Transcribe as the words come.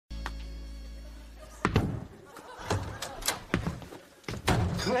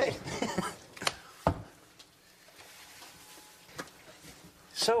Hey.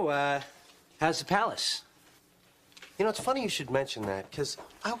 So, how's the palace? You know, it's funny you should mention that, because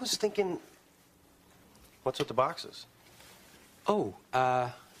I was thinking, what's with the boxes? Oh,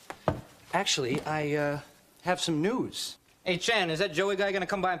 actually, I, have some news. Hey, Chan, is that Joey guy gonna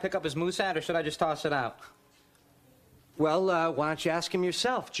come by and pick up his moose hat, or should I just toss it out? Well, why don't you ask him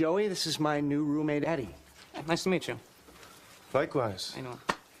yourself? Joey, this is my new roommate, Eddie. Hey, nice to meet you. Likewise. I know.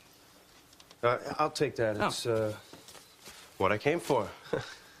 I'll take that. It's, what I came for.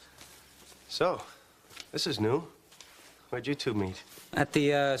 So, this is new. Where'd you two meet? At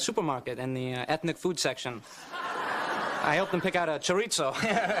the supermarket in the ethnic food section. I helped him pick out a chorizo.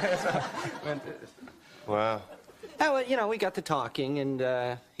 Wow. Oh, well, you know, we got to talking,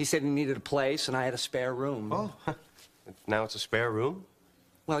 and he said he needed a place, and I had a spare room. Oh, now it's a spare room?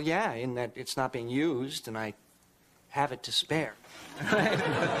 Well, yeah, in that it's not being used, and I have it to spare.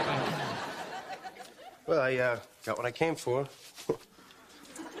 Well, I got what I came for.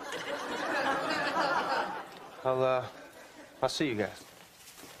 I'll see you guys.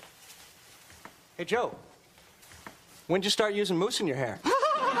 Hey, Joe, when'd you start using mousse in your hair?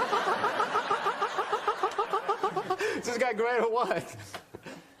 Is this guy great or what?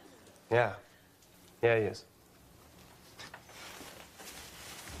 Yeah. Yeah, he is.